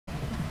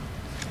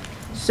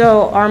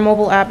So our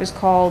mobile app is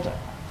called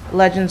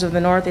Legends of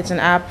the North. It's an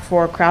app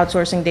for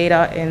crowdsourcing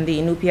data in the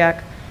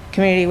Inupiaq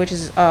community, which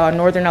is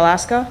northern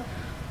Alaska.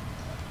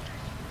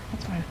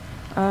 That's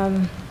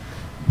fine.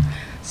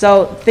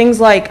 So things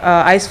like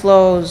ice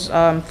flows,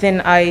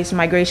 thin ice,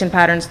 migration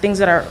patterns, things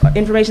that are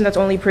information that's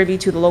only privy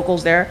to the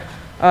locals there.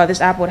 This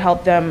app would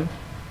help them,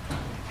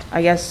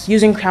 I guess,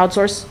 using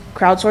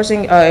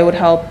crowdsourcing, it would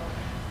help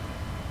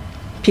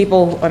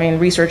people,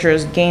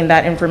 researchers gain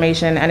that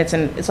information, and it's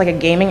like a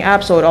gaming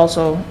app,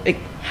 so it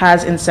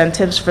has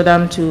incentives for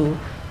them to,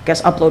 I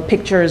guess, upload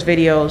pictures,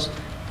 videos,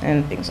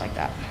 and things like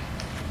that.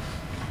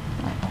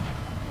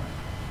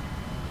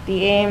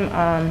 The aim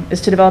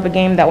is to develop a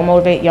game that will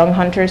motivate young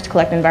hunters to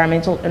collect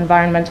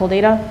environmental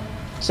data.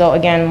 So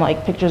again,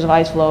 like pictures of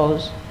ice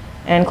flows,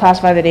 and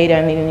classify the data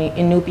in the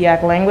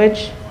Inupiaq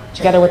language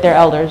together with their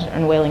elders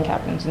and whaling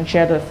captains, and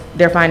share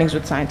their findings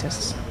with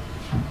scientists.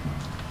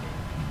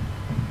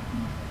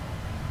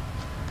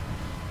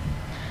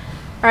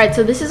 All right,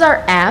 so this is our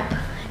app,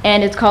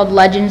 and it's called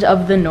Legends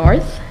of the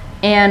North,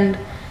 and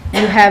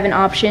you have an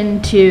option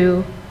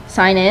to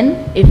sign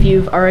in if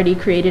you've already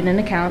created an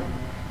account.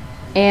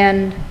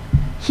 And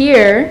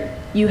here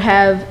you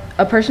have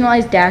a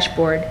personalized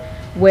dashboard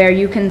where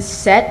you can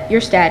set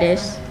your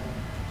status,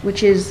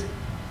 which is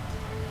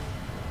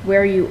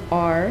where you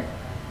are.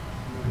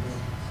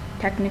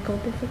 Technical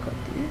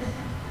difficulties.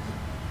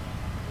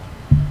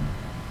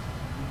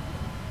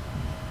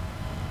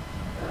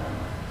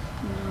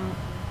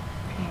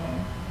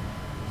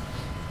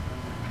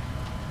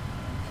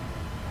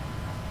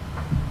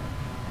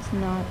 It's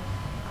not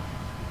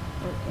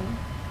working.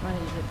 Why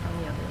is it on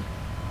the other?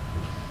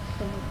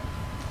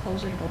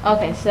 Close it.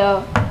 Okay,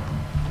 so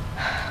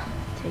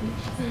take it.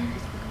 Just bring it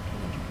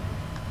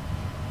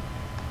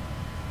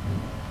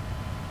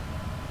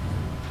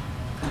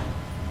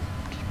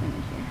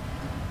here.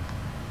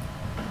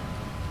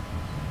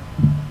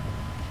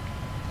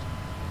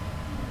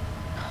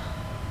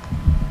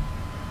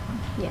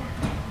 Yeah.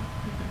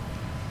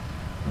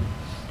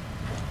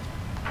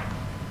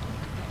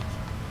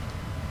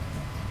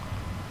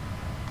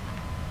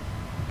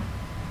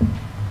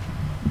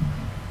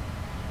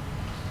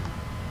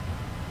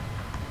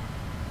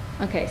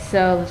 Okay,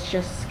 so let's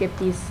just skip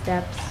these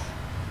steps.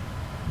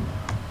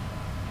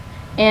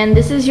 And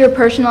this is your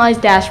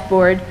personalized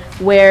dashboard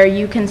where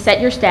you can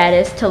set your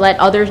status to let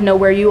others know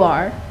where you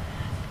are,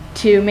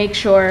 to make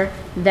sure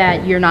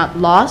that you're not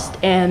lost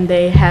and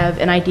they have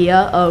an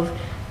idea of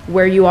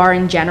where you are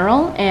in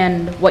general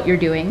and what you're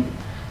doing.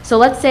 So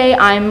let's say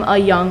I'm a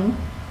young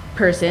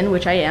person,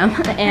 which I am,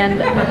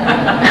 and,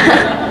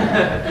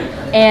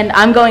 and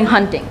I'm going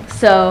hunting.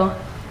 So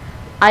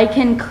I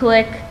can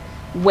click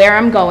where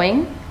I'm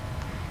going,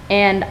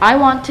 and I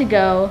want to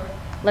go,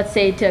 let's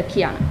say, to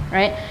Kiana,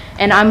 right?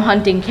 And I'm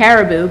hunting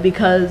caribou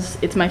because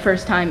it's my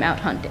first time out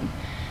hunting.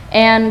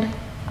 And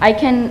I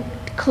can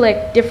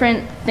click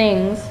different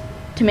things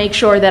to make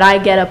sure that I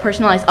get a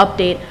personalized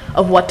update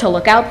of what to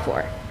look out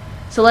for.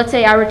 So let's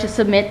say I were to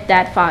submit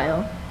that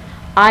file.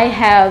 I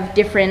have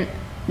different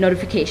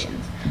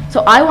notifications.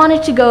 So I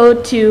wanted to go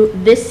to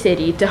this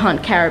city to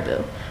hunt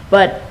caribou,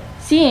 but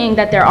seeing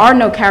that there are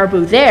no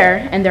caribou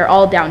there and they're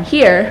all down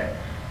here,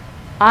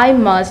 I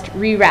must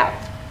reroute.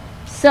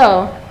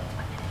 So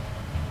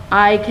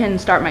I can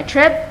start my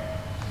trip,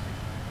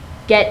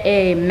 get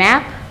a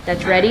map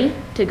that's ready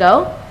to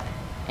go,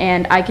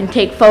 and I can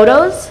take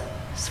photos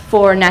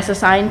for NASA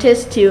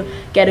scientists to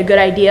get a good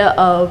idea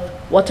of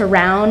what's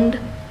around,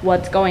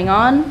 what's going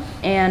on,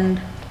 and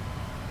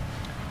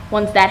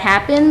once that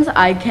happens,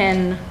 I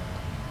can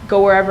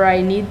go wherever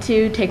I need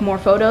to, take more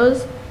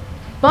photos,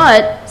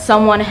 but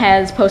someone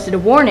has posted a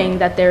warning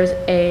that there's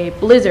a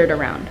blizzard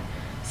around.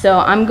 So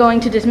I'm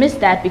going to dismiss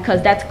that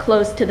because that's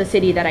close to the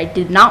city that I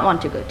did not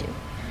want to go to.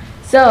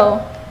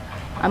 So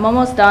I'm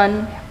almost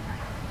done,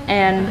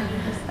 and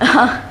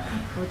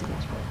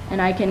and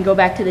I can go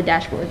back to the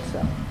dashboard. So.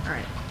 All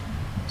right.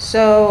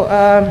 So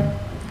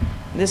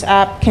this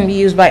app can be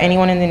used by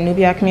anyone in the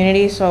Inupiaq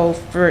community. So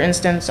for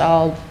instance,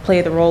 I'll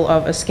play the role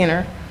of a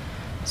skinner.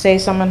 Say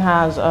someone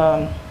has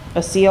a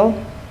seal,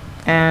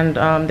 and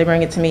they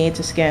bring it to me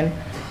to skin.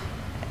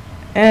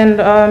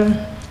 And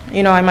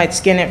you know, I might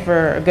skin it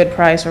for a good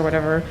price or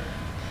whatever.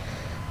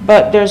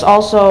 But there's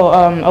also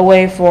a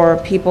way for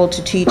people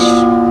to teach.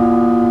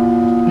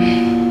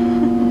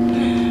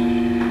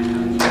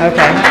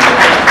 Okay.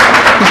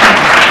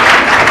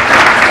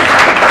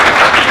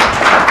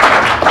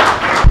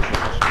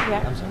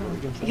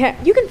 Yeah,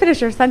 you can finish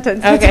your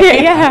sentence.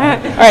 Okay.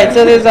 Yeah. All right,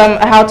 so there's a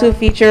how-to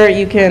feature.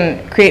 You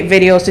can create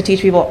videos to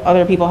teach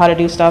other people how to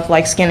do stuff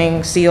like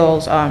skinning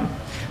seals,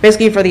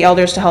 basically for the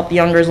elders to help the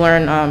youngers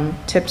learn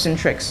tips and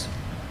tricks.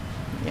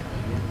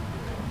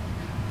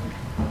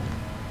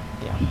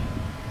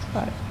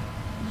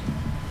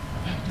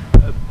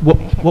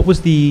 What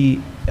was the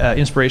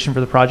inspiration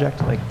for the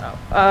project? Like,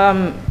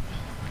 I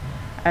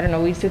don't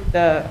know. We took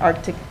the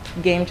Arctic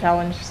Game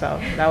Challenge, so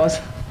that was.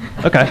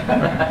 Okay,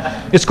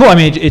 it's cool. I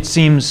mean, it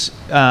seems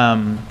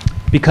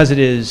because it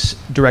is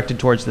directed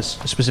towards this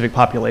specific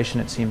population,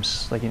 it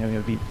seems like, it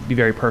would be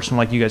very personal.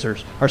 Like you guys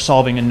are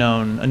solving a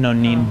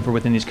known need for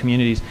within these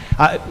communities.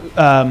 I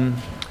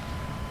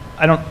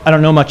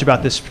don't know much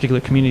about this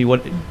particular community.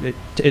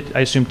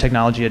 I assume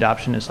technology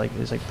adoption is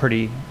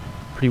pretty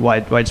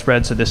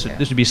widespread. So this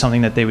would be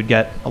something that they would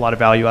get a lot of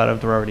value out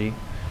of.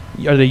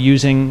 Are they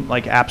using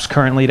like apps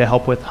currently to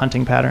help with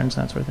hunting patterns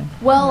and that sort of thing?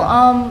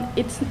 Well,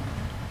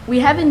 we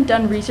haven't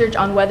done research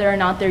on whether or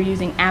not they're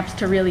using apps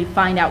to really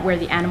find out where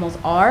the animals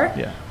are.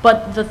 Yeah.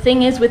 But the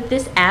thing is, with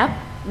this app,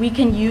 we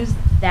can use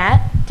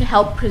that to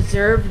help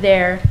preserve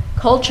their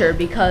culture,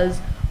 because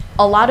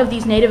a lot of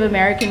these Native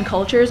American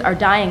cultures are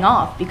dying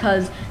off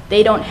because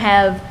they don't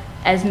have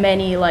as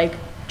many like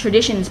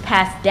traditions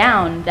passed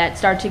down that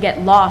start to get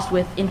lost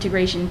with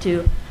integration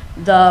to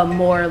the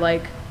more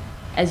like,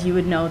 as you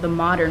would know, the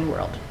modern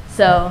world.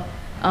 So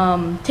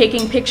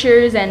taking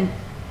pictures and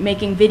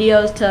making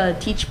videos to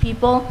teach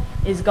people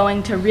is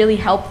going to really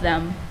help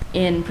them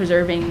in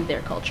preserving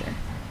their culture.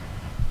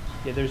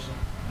 Yeah,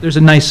 there's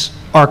a nice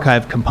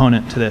archive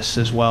component to this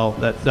as well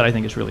that I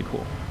think is really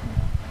cool.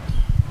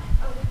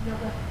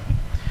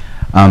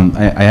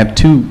 I have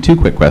two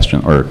quick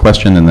questions, or a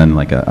question and then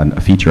like a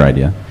feature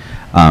idea.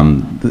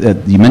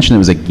 You mentioned it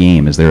was a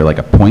game. Is there like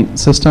a point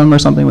system or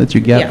something that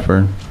you get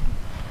for?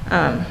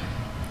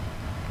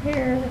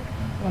 Here,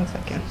 1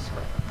 second.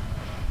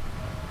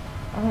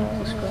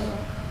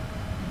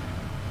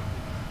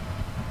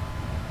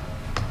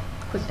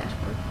 Quick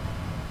dashboard.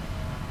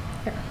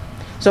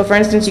 So for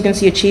instance, you can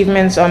see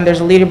achievements,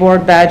 there's a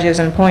leaderboard, badges,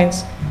 and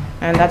points,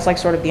 and that's like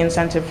sort of the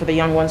incentive for the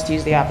young ones to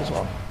use the app as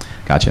well.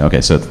 Gotcha.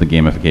 Okay, so it's the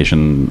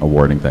gamification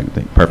awarding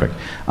thing. Perfect.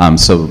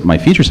 So my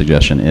feature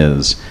suggestion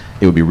is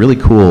it would be really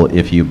cool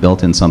if you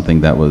built in something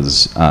that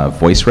was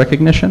voice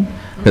recognition,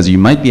 because you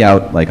might be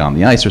out like on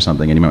the ice or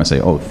something and you might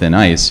say, oh, thin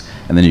ice,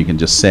 and then you can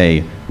just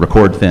say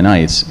record thin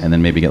ice and then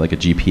maybe get like a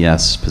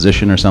GPS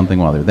position or something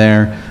while they're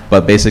there.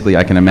 But basically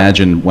I can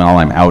imagine while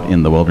I'm out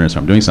in the wilderness or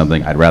I'm doing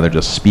something, I'd rather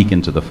just speak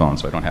into the phone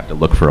so I don't have to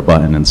look for a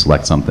button and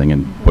select something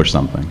and push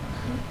something.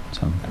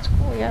 So That's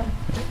cool, yeah.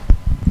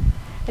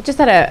 I just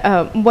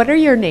had what are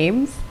your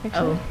names?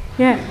 Actually? Oh,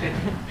 Yeah.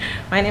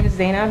 My name is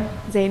Zainab.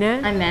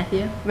 Zainab? I'm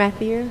Matthew.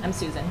 Matthew? I'm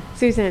Susan.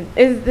 Susan.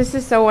 This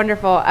is so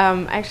wonderful.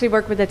 I actually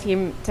work with a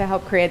team to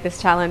help create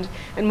this challenge.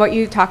 And what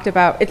you talked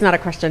about, it's not a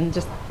question,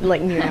 just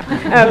letting you know.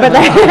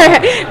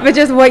 But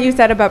just what you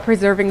said about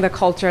preserving the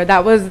culture,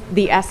 that was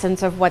the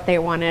essence of what they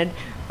wanted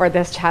for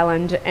this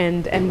challenge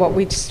and what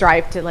we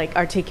strive to like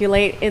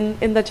articulate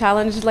in the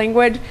challenge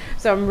language.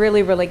 So I'm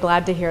really, really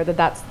glad to hear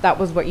that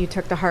was what you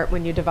took to heart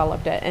when you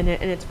developed it, and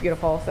it's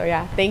beautiful. So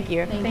yeah, thank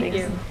you. Thank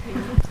you.